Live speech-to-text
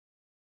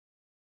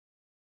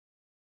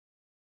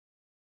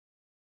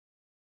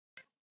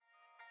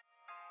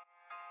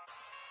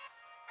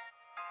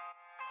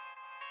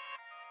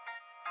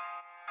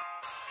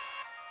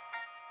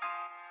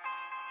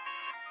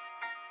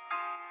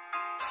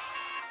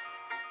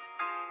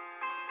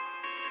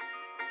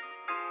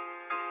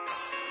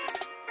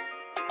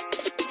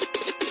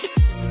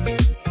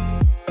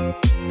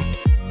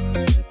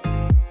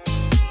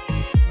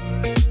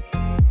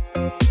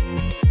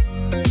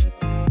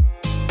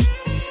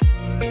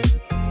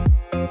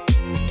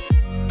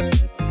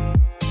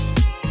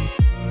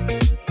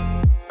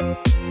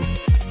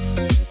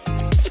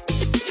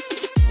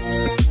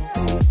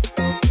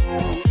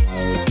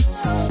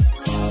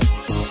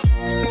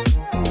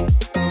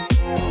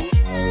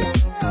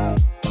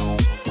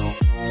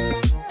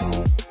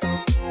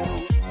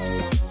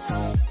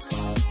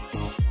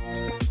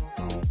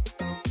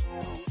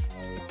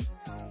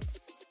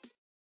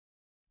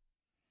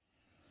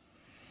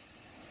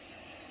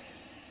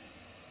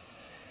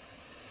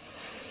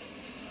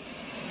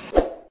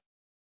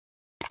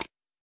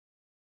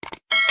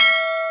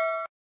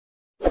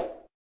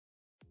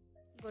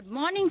Good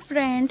morning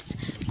friends,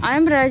 I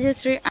am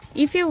Rajasree.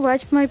 If you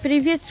watched my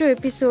previous two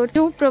episodes,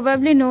 you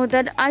probably know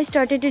that I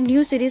started a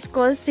new series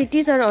called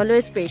Cities Are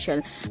Always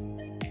Special.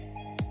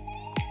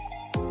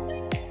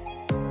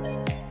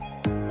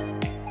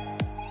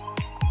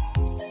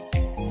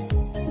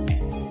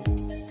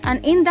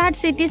 And in that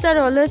Cities Are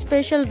Always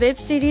Special web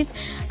series,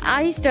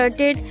 I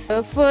started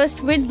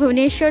first with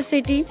Bhubaneswar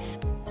city.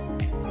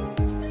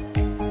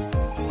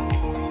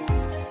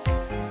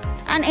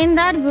 And in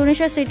that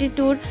Bhubaneswar city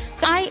tour,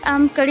 I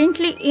am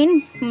currently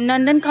in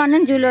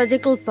Nandankanan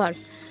Zoological Park.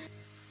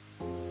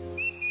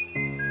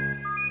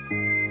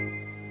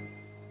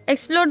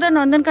 Explore the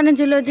Nandankanan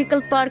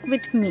Zoological Park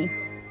with me.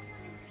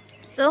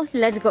 So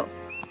let's go.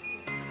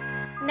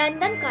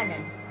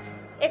 Nandankanan,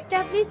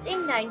 established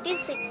in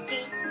 1960,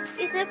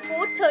 is a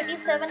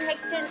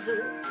 437-hectare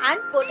zoo and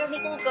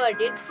botanical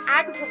garden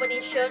at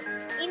Bhubaneswar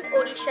in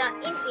Odisha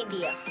in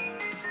India.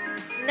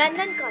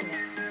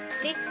 Nandankanan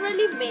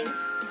literally means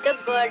the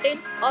garden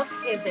of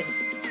heaven.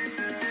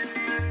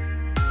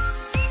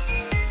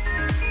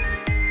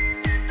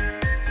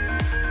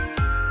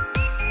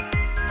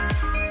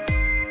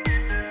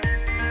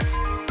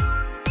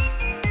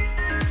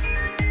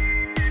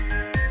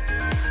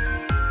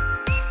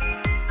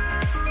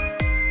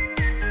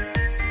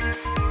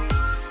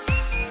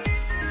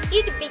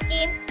 It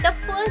became the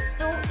first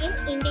zoo in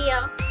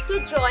India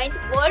to join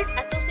World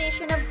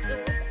Association of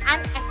Zoos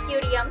and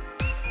Aquariums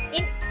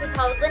in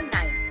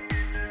 2009.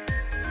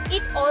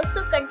 It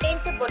also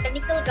contains a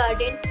botanical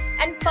garden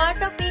and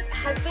part of it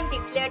has been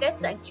declared a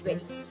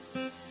sanctuary.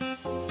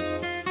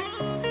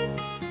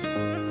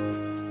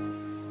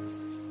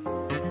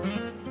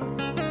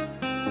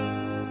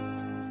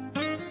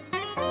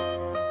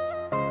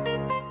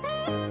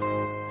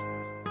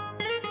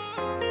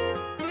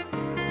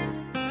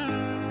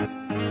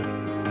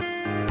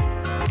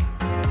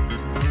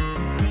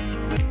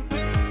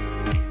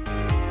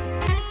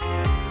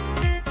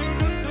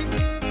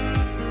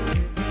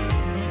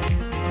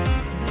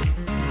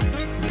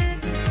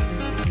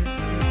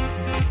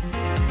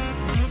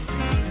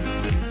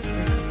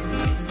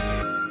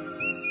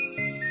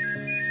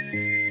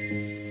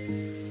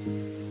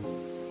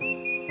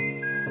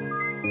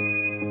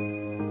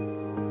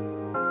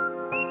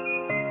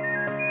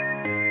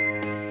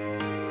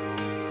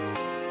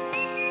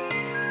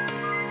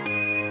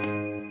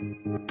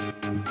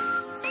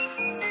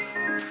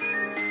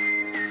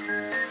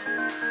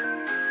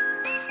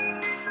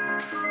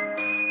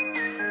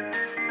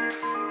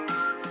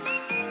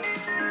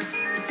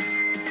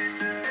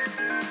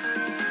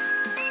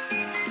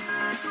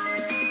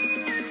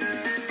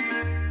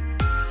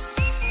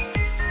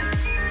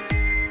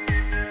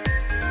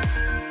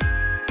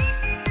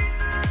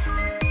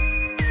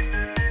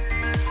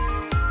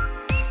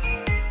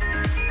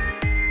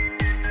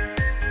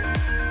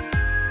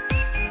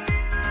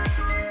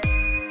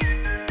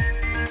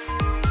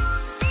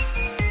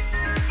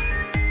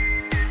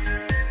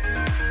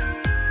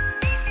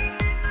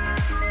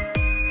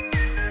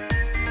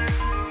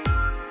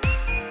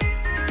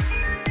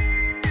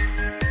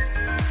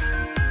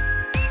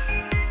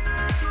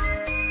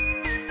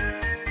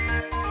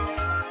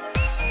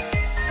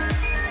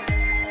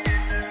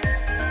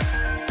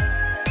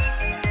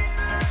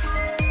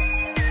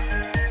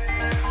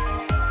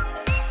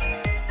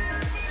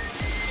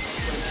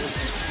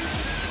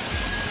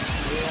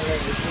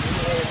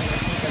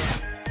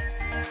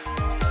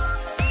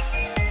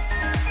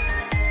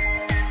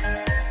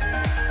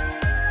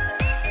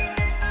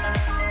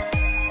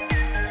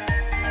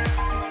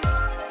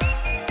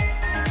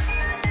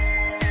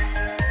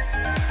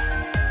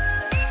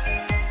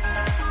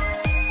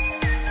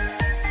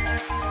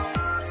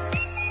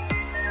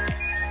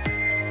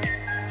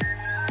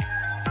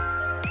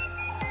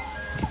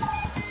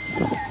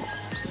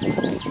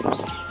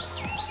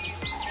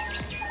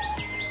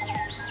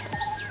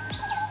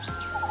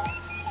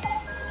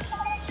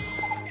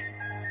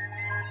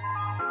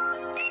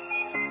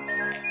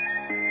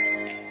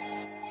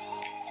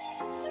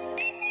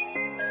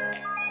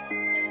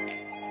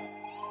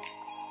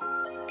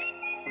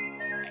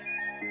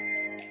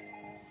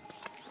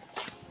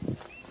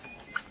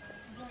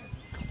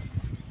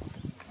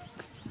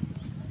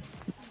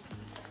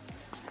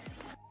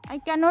 I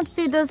cannot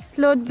see the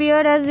sloth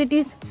bear as it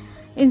is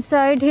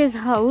inside his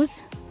house.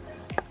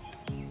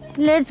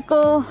 Let's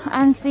go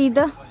and see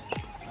the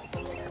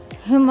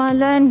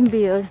Himalayan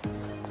bear.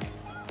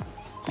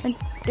 It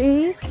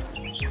is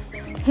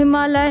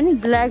Himalayan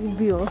black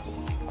bear.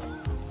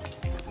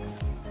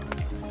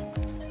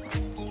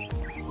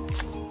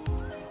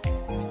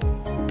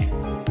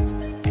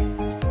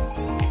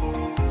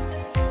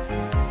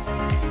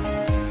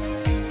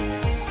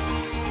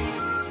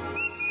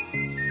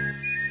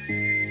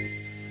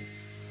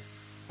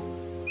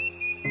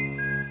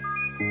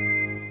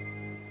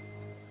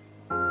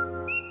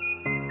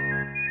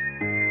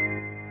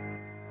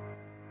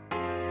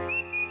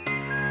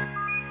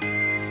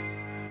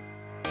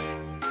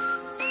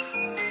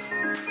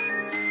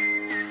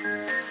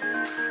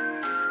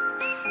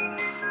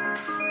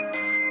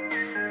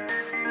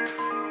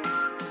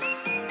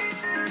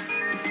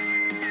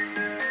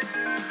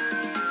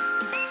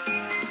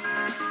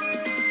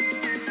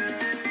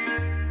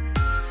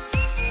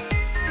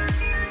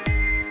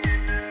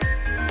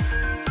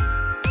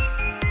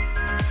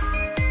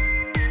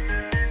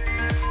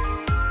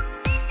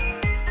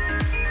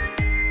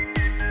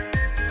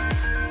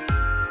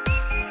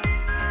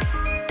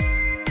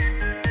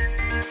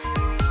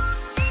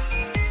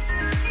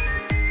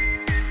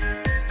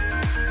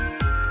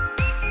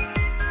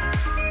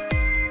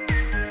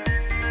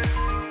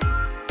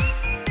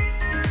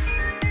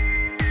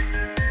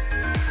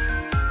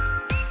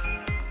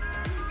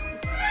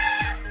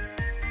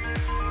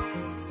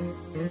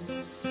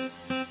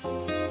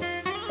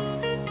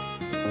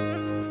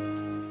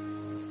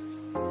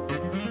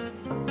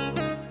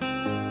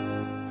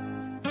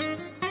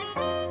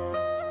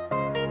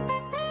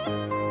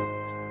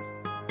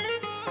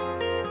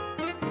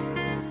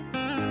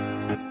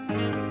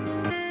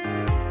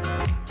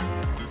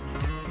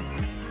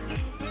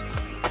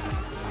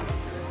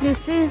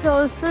 This is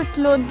also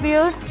sloth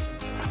bear,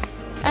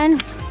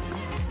 and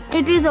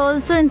it is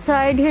also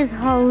inside his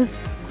house.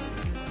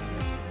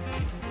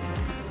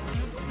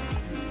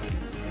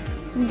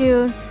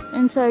 Deer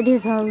inside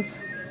his house.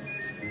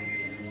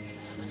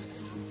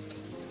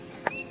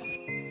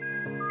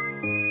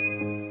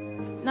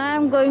 Now I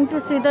am going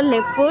to see the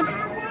leopard.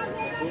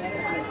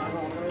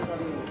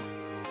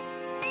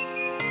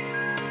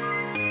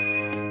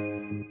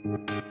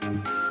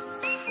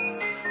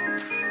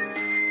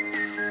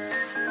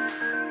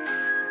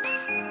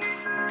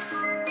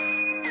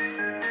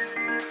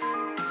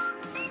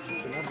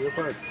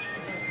 Leopard.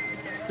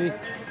 See.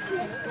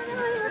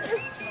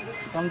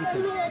 Come this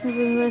way. The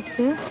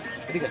here.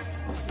 Ready, guys.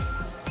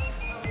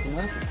 Come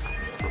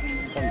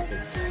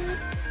this way.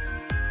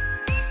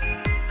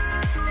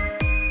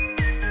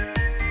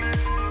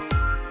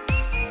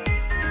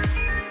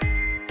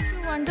 If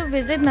you want to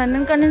visit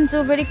Nandankanan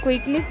Zoo very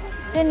quickly,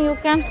 then you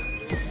can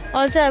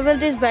also avail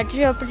this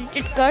battery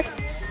operated card.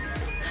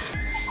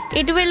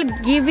 It will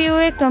give you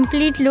a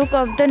complete look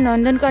of the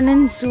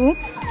Nandankanan Zoo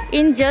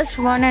in just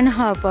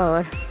 1.5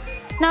 hours.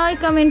 Now I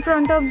come in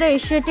front of the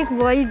Asiatic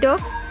wild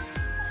dog,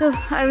 so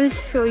I will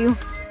show you.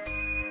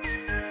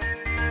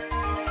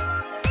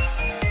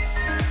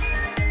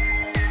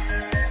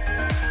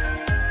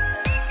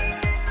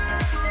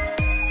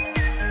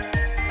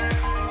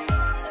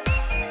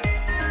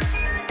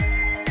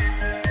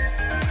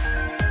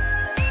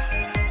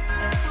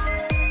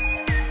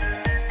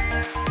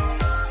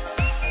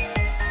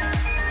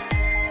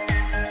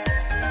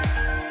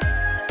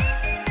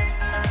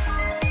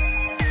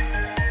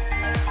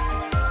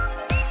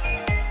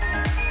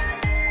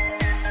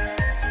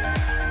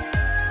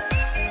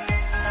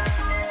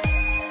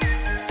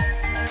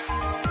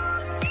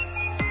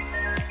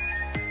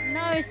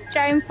 It's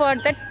time for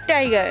the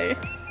tiger.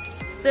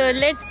 So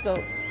let's go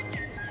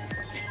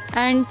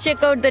and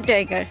check out the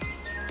tiger.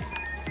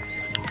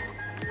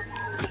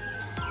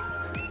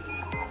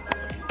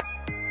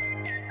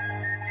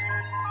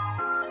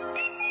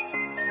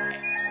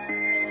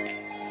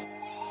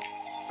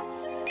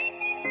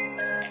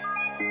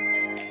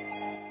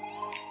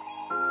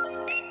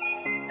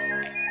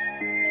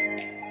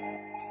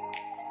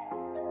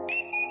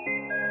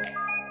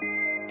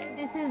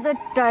 This is the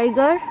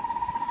tiger.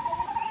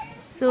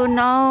 So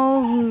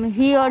now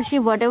he or she,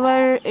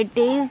 whatever it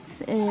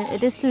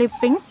is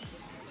sleeping.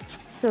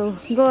 So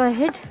go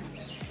ahead.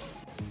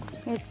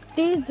 It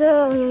is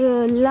a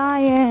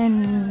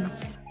lion.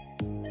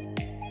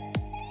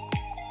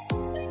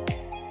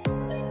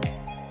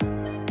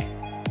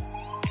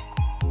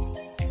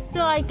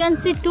 So I can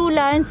see 2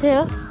 lions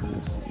here.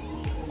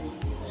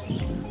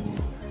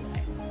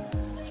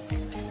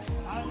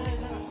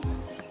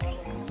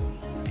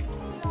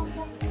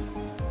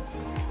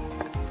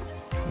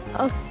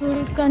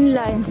 African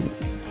lion.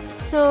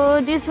 So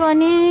this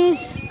one is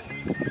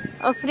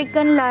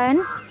African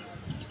lion.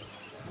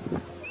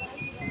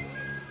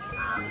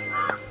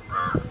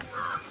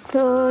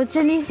 तो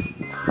चलिए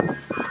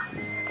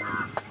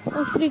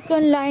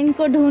African lion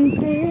को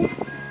ढूंढते हैं.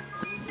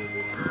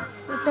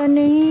 पता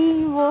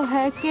नहीं वो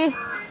है कि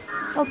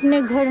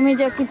अपने घर में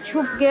जाके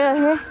छुप गया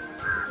है,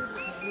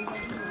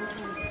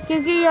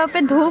 क्योंकि यहाँ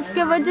पे धूप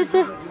के वजह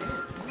से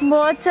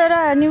बहुत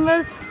सारा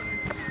एनिमल्स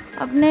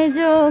अपने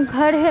जो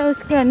घर है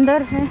उसके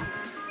अंदर है,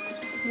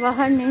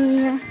 बाहर नहीं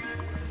है.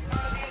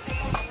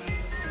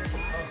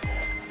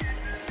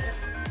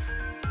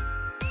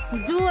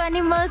 Zoo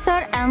animals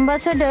are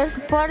ambassadors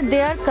for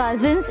their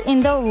cousins in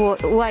the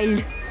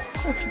wild.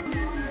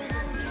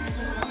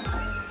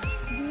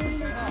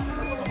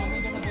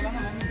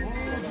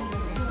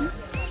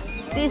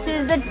 This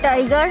is the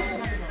tiger.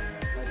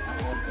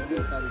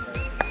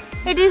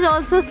 It is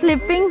also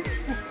sleeping.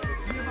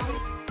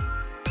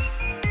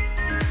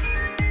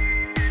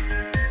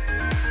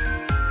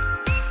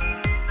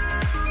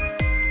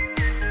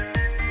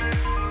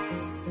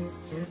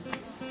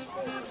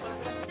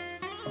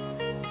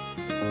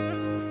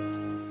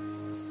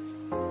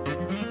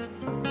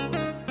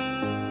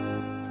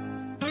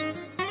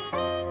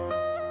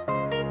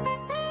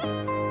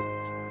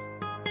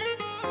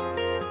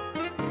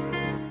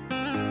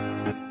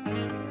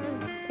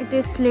 It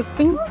is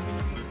sleeping.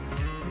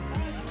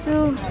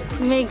 So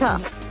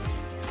Megha.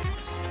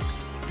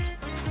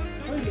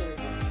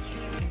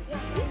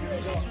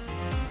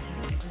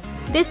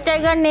 This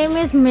tiger name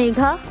is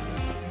Megha.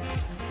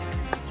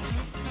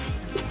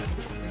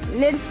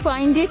 Let's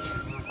find it.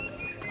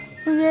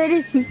 Where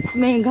is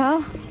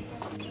Megha?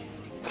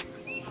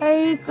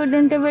 I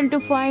couldn't able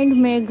to find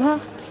Megha.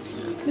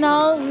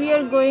 Now we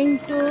are going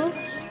to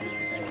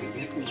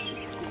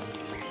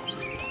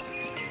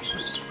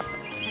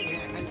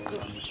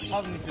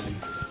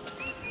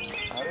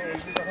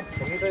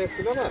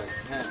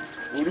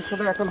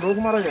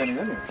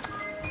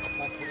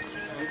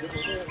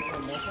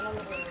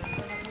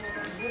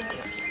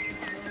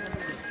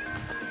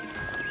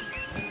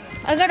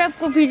अगर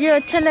आपको video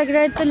अच्छा लग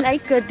रहा है तो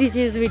like कर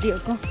दीजिए इस वीडियो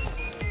को.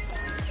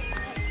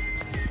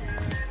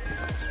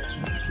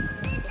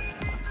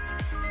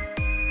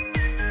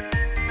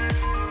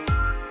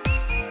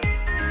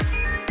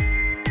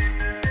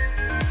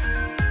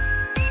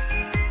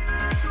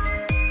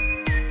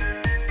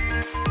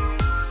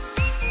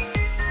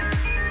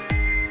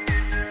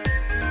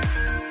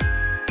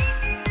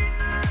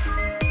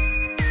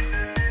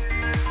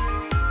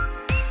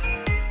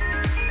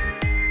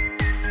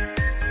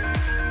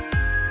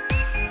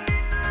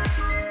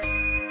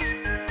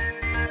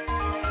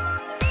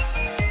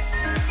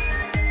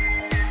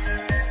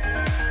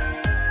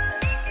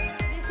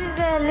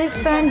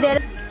 elephant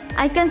there.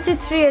 I can see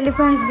 3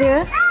 elephants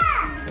there.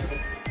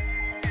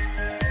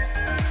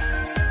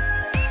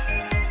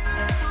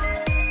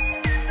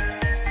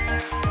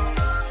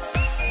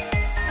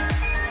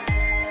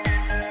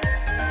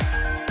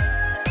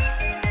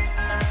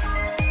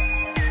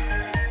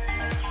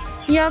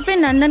 यहाँ पे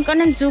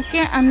नंदनकानन जू के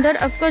अंदर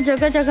आपको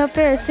जगह जगह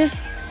पे ऐसे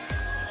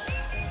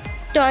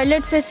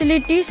टॉयलेट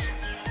फैसिलिटीज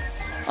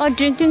और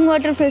ड्रिंकिंग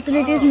वाटर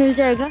फैसिलिटीज मिल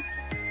जाएगा।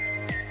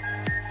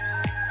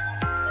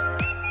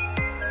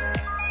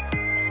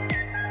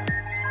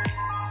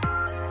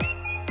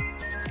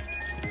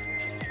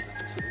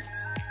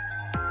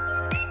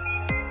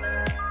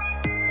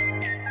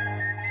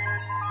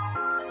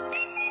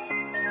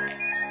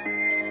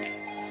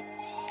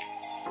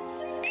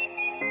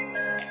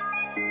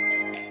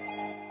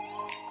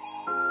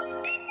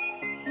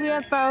 We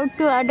are proud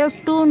to adopt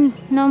 2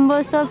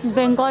 numbers of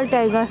Bengal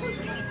tiger.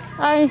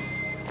 I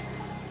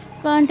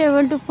can't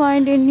able to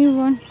find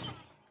anyone.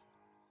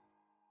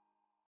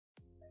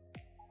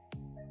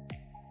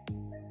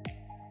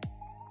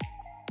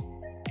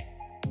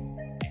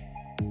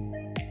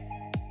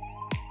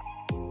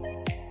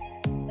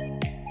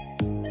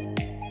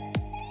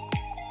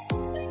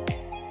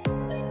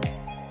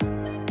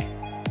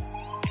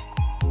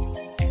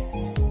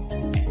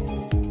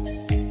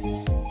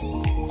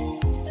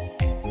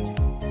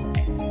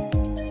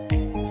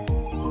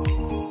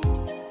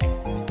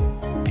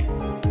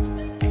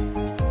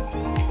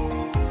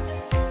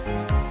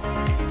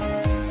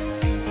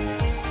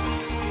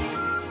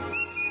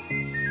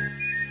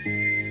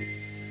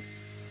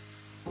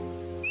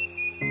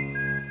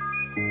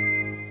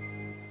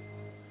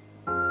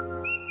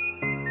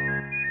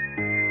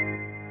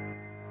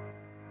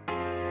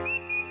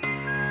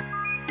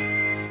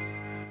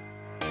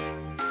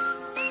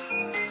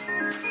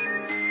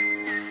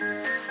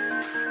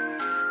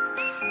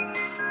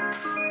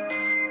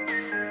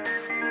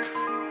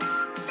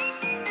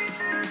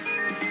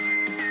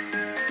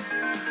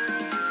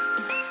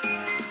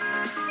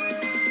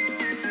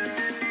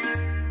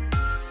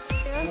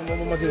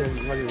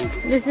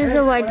 This is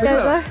a white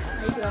tiger.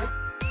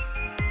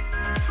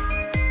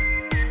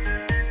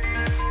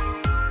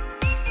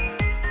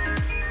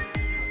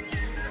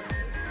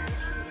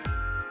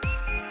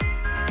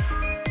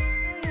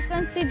 You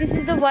can see this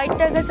is the white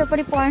tiger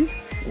safari point.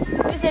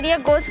 This area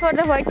goes for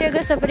the white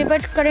tiger safari,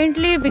 but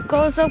currently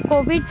because of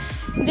COVID,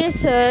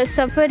 this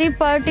safari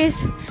part is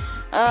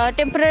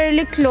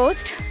temporarily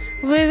closed.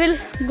 We will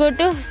go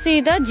to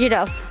see the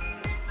giraffe.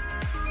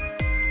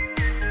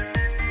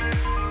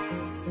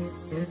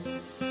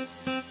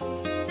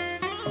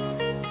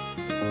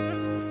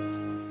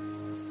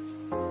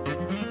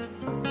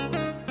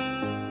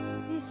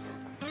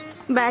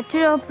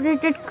 Battery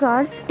operated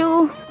cars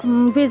to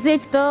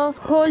visit the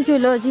whole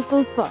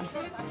zoological park.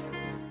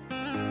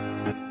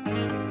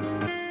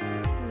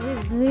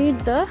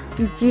 Visit the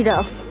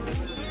giraffe.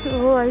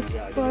 So I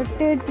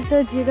spotted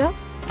the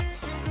giraffe.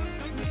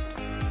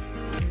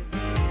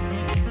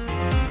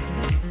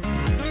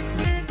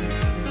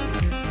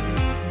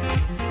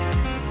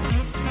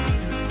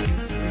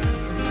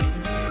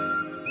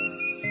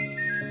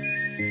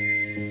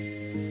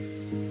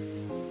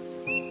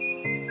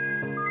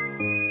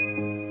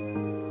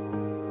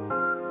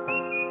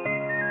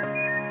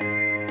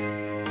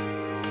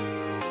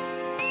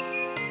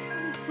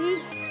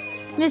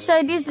 This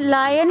side is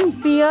lion,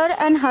 bear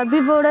and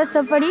herbivores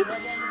safari,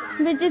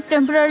 which is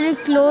temporarily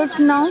closed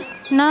now.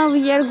 Now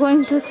we are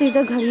going to see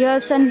the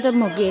gharials and the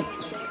mogir.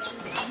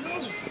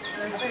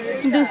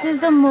 This is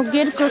the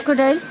mogir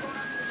crocodile.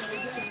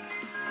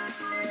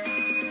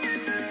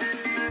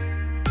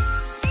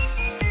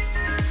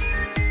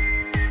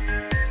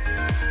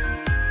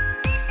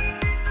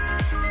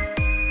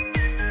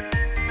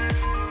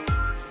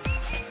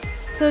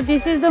 So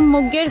this is the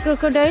mogir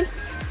crocodile.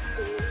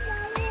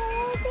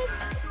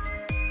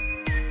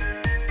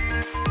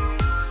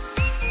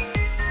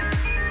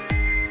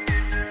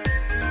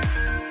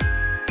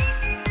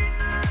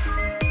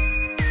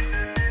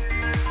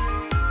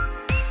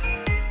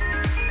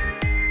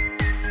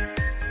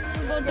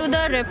 To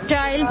the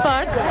reptile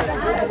park.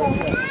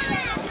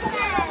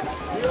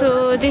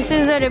 So this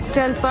is the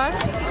reptile park.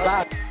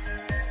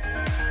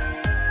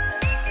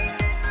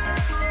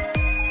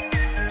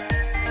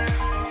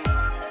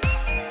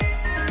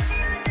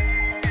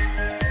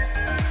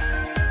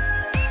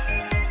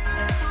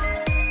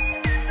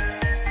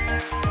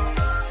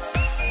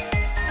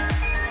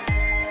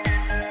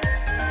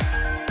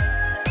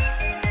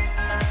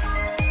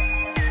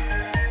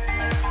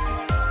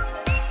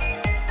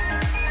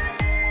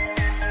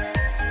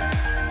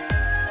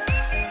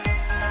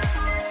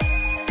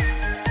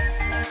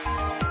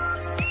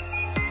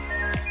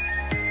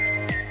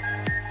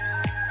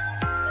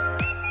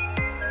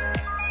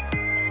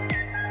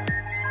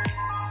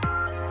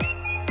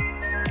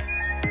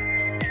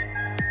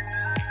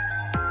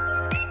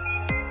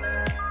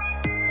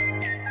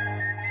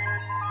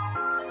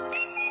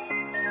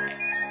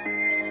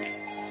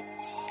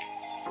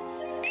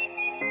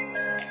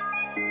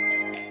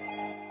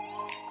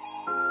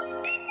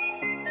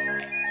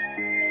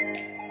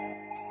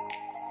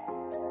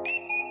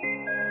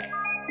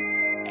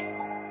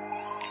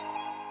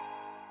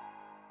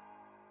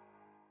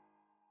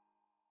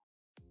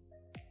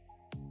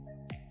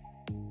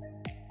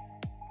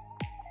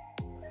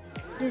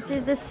 This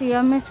is the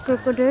Siamese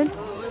crocodile.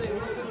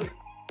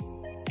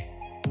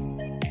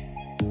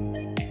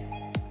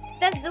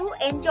 The zoo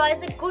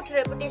enjoys a good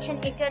reputation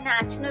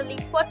internationally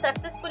for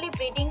successfully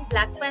breeding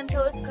black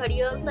panthers,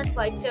 gharials and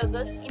white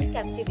tigers in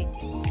captivity.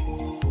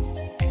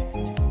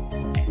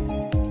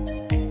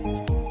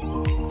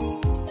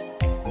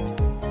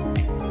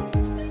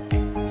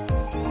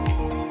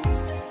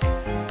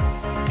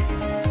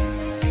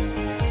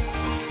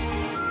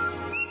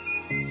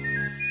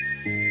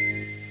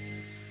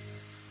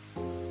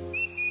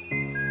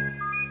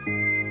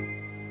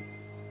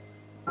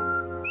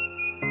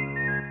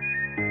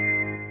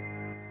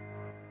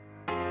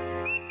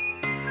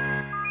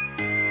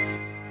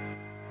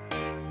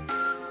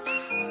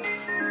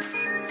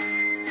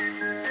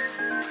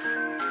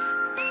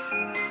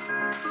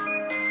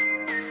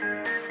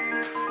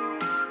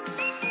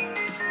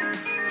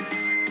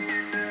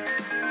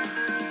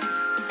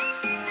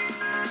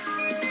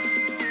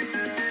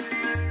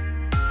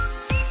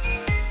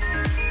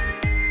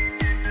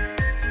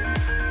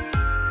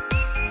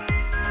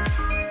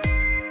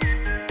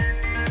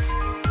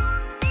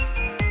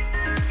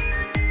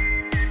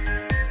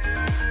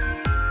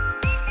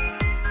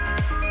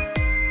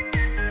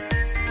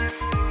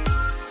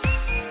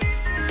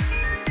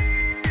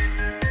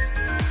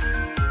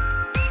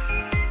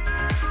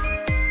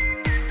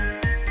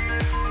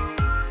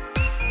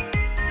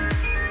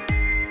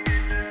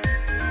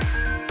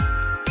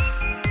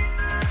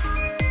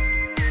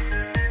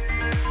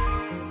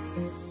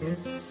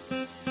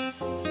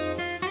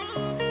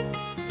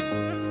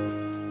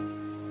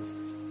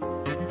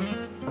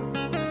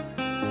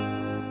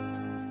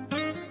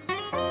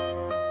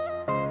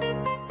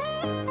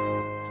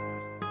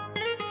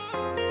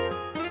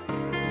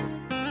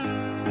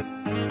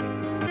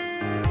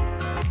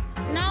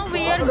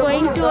 We are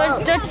going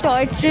towards the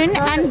toy train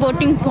and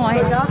boating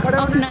point of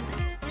Nandankanan.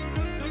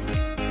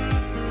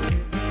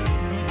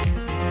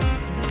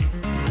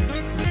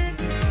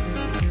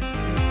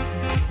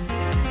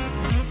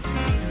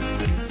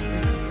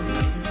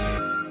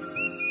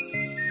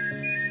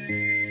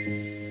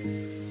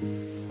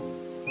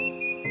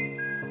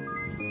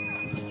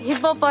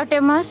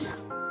 Hippopotamus.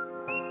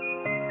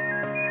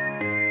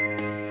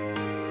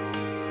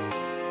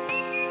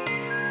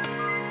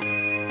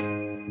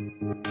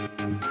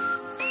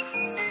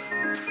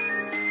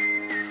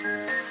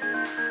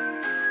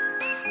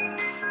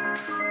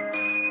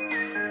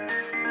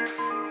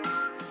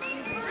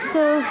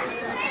 So,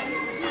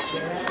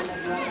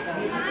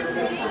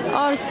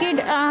 orchid,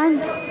 and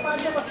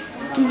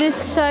this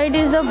side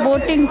is the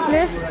boating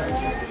place.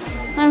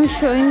 I'm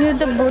showing you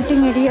the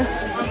boating area.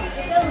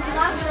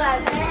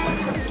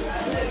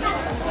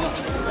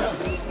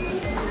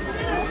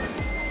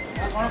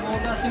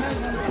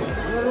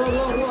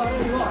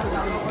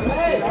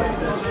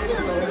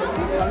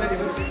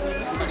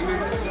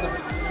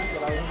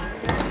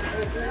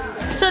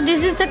 So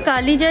this is the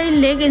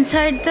Kalijai Lake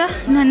inside the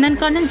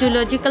Nandankanan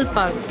Zoological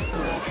Park.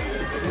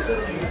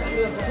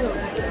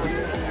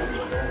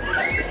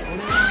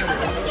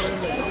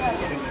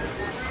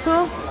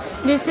 So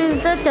this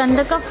is the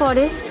Chandaka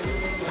forest,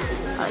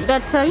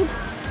 that side.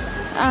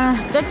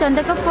 The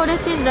Chandaka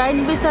forest is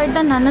right beside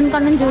the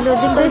Nandankanan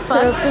Zoological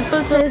Park.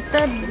 People say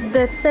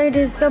that side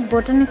is the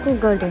botanical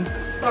garden.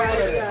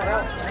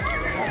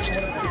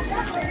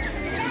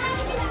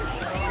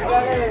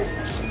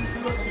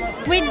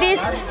 With this,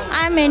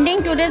 I am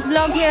ending today's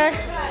vlog here.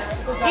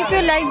 If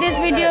you like this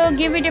video,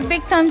 give it a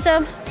big thumbs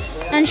up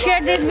and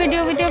share this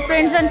video with your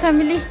friends and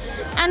family.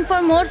 And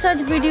for more such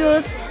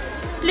videos,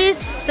 please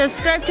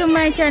subscribe to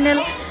my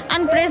channel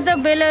and press the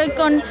bell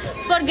icon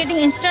for getting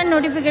instant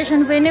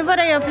notification whenever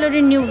I upload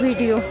a new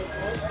video.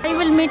 I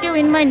will meet you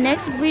in my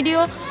next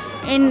video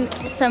in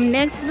some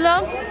next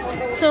vlog.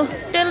 So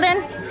till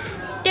then,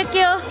 take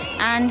care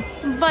and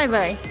bye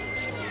bye.